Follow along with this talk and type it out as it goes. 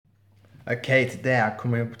Okay, today I'm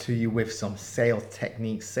coming up to you with some sales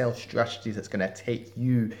techniques, sales strategies that's going to take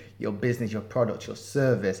you, your business, your product, your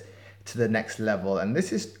service to the next level. And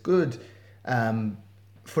this is good, um,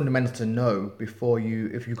 fundamental to know before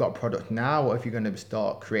if you've got a product now or if you're going to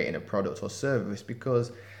start creating a product or service.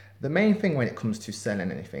 Because the main thing when it comes to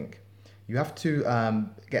selling anything, you have to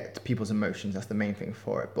get people's emotions. That's the main thing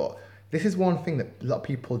for it. But this is one thing that a lot of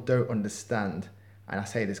people don't understand, and I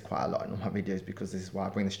say this quite a lot in all my videos because this is why I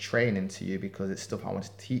bring this training to you, because it's stuff I want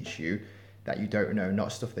to teach you that you don't know,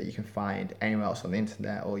 not stuff that you can find anywhere else on the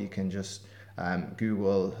internet, or you can just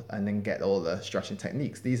Google and then get all the strategy and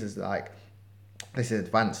techniques. This is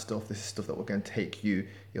advanced stuff. This is stuff that we're going to take you,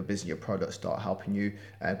 your business, your product, start helping you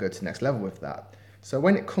go to the next level with that. So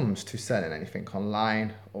when it comes to selling anything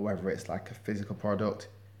online, or whether it's like a physical product,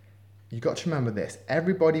 you got to remember this: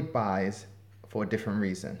 everybody buys for a different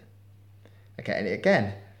reason. Okay, and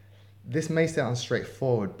again, this may sound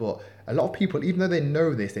straightforward, but a lot of people, even though they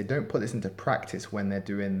know this, they don't put this into practice when they're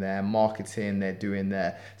doing their marketing, they're doing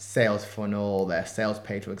their sales funnel, their sales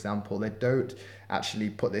page, for example. They don't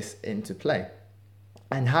actually put this into play.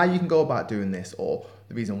 And how you can go about doing this, or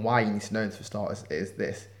the reason why you need to know this for starters, is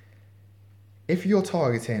this. If you're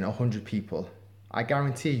targeting 100 people, I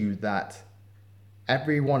guarantee you that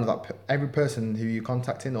every person who you're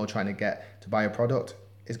contacting or trying to get to buy a product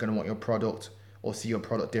is going to want your product or see your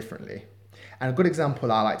product differently. And a good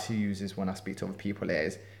example I like to use is when I speak to other people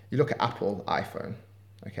is you look at Apple iPhone,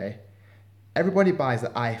 okay? Everybody buys the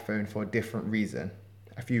iPhone for a different reason.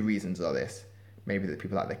 A few reasons are this. Maybe that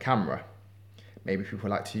people like the camera. Maybe people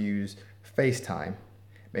like to use FaceTime.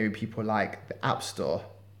 Maybe people like the App Store.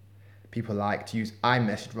 People like to use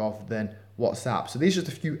iMessage rather than WhatsApp. So these are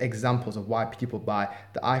just a few examples of why people buy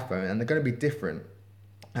the iPhone, and they're going to be different.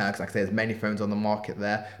 Because like I say, there's many phones on the market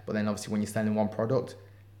there, but then obviously when you're selling one product,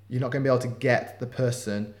 you're not going to be able to get the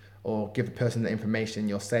person or give the person the information in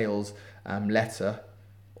your sales letter,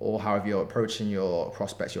 or however you're approaching your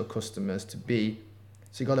prospects, your customers to be.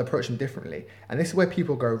 So you've got to approach them differently. And this is where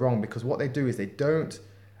people go wrong, because what they do is they don't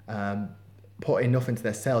put enough into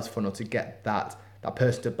their sales funnel to get that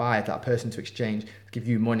person to buy it, that person to exchange, to give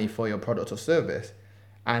you money for your product or service.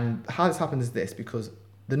 And how this happens is this: because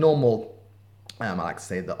the normal, I like to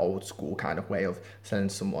say the old school kind of way of selling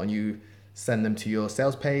someone, you send them to your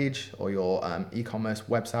sales page or your e-commerce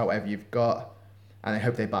website, whatever you've got, and they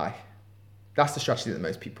hope they buy. That's the strategy that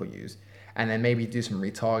most people use. And then maybe do some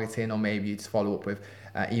retargeting, or maybe you just follow up with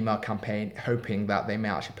an email campaign, hoping that they may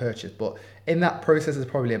actually purchase. But in that process, there's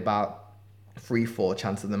probably about 3-4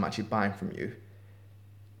 chances of them actually buying from you.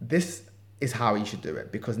 This is how you should do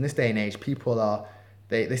it, because in this day and age, people are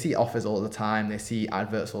they see offers all the time, they see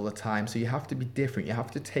adverts all the time. So you have to be different. You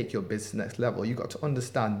have to take your business next level. You've got to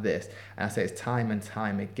understand this. And I say it's time and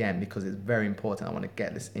time again because it's very important. I want to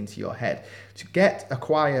get this into your head. To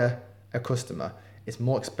acquire a customer, it's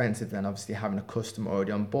more expensive than obviously having a customer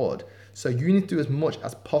already on board. So you need to do as much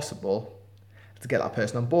as possible to get that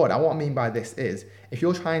person on board. And what I mean by this is, if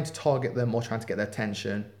you're trying to target them or trying to get their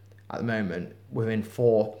attention at the moment within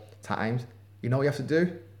 4 times, you know what you have to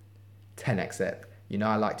do? 10x it. You know,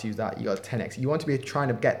 I like to use that. You got 10x. You want to be trying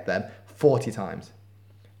to get them 40 times.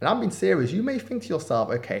 And I'm being serious. You may think to yourself,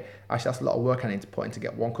 okay, actually that's a lot of work I need to put in to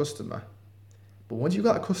get one customer. But once you've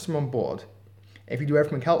got a customer on board, if you do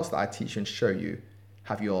everything else that I teach and show you,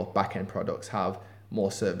 have your back-end products, have more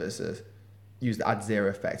services, use the add zero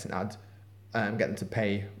effect and get them to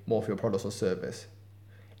pay more for your products or service,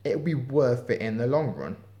 it'll be worth it in the long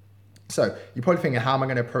run. So you're probably thinking, how am I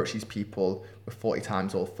going to approach these people with 40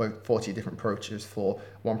 times or 40 different approaches for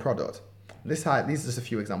one product? These are just a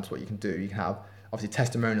few examples of what you can do. You can have obviously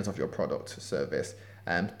testimonials of your product or service,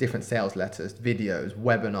 different sales letters, videos,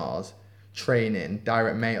 webinars, training,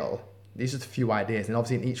 direct mail. These are just a few ideas. And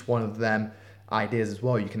obviously in each one of them ideas as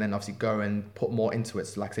well, you can then obviously go and put more into it.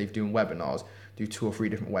 So like say if you're doing webinars, do 2 or 3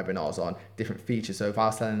 different webinars on different features. So if I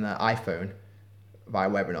was selling an iPhone via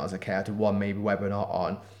webinars, okay, I'd do one maybe webinar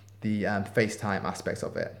on the FaceTime aspects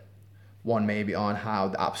of it. One maybe on how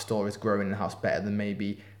the App Store is growing and how it's better than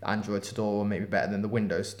maybe the Android store, or maybe better than the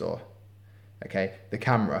Windows store. Okay, the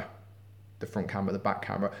camera, the front camera, the back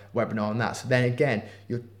camera, webinar on that. So then again,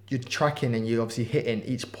 you're tracking and you're obviously hitting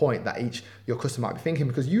each point that your customer might be thinking,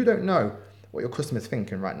 because you don't know what your customer's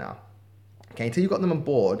thinking right now. Okay, until you've got them on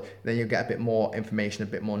board, then you'll get a bit more information, a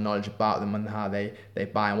bit more knowledge about them and how they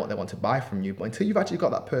buy and what they want to buy from you. But until you've actually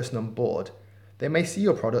got that person on board, they may see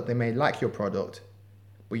your product, they may like your product,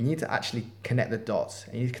 but you need to actually connect the dots.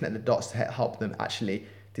 And you need to connect the dots to help them actually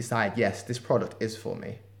decide, yes, this product is for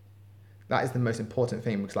me. That is the most important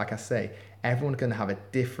thing, because like I say, everyone's going to have a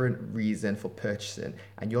different reason for purchasing,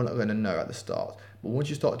 and you're not going to know at the start. But once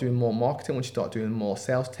you start doing more marketing, once you start doing more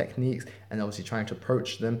sales techniques, and obviously trying to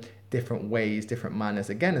approach them different ways, different manners,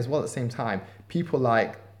 again, as well at the same time, people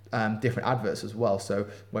like different adverts as well. So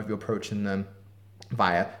whether you're approaching them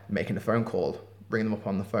via making a phone call, bringing them up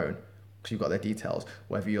on the phone because you've got their details,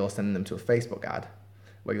 whether you're sending them to a Facebook ad,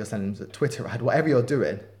 whether you're sending them to a Twitter ad, whatever you're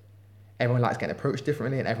doing, everyone likes getting approached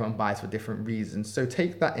differently and everyone buys for different reasons. So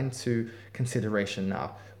take that into consideration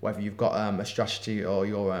now, whether you've got a strategy or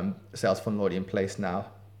your sales funnel already in place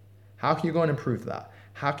now. How can you go and improve that?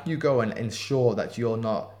 How can you go and ensure that you're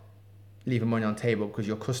not leaving money on the table because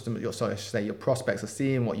your your prospects are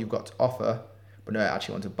seeing what you've got to offer, but don't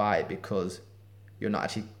actually want to buy it because you're not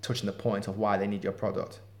actually touching the point of why they need your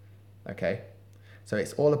product, okay? So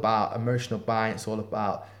it's all about emotional buying. It's all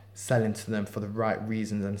about selling to them for the right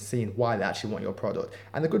reasons and seeing why they actually want your product.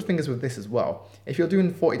 And the good thing is with this as well, if you're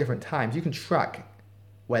doing 40 different times, you can track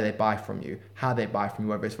where they buy from you, how they buy from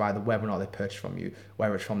you, whether it's via the webinar they purchase from you,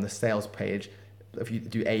 whether it's from the sales page, if you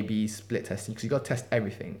do A/B split testing, because you've got to test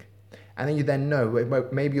everything. And then you then know,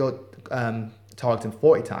 maybe you're targeting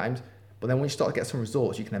 40 times, but then when you start to get some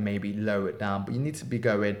results, you can then maybe lower it down. But you need to be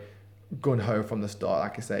going gun-ho from the start.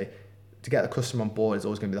 Like I say, to get the customer on board is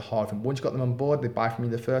always going to be the hard thing. Once you've got them on board, they buy from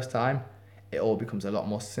you the first time, it all becomes a lot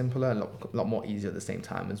more simpler and a lot more easier at the same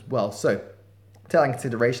time as well. So take that in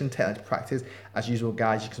consideration, take that into practice. As usual,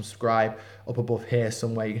 guys, you can subscribe up above here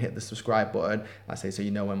somewhere. You can hit the subscribe button, I say, so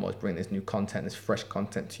you know when we're bringing this new content, this fresh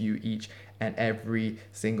content to you each and every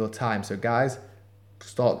single time. So guys,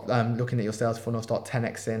 start looking at your sales funnel, start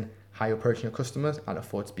 10xing how you're approaching your customers. I look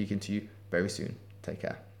forward to speaking to you very soon. Take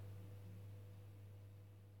care.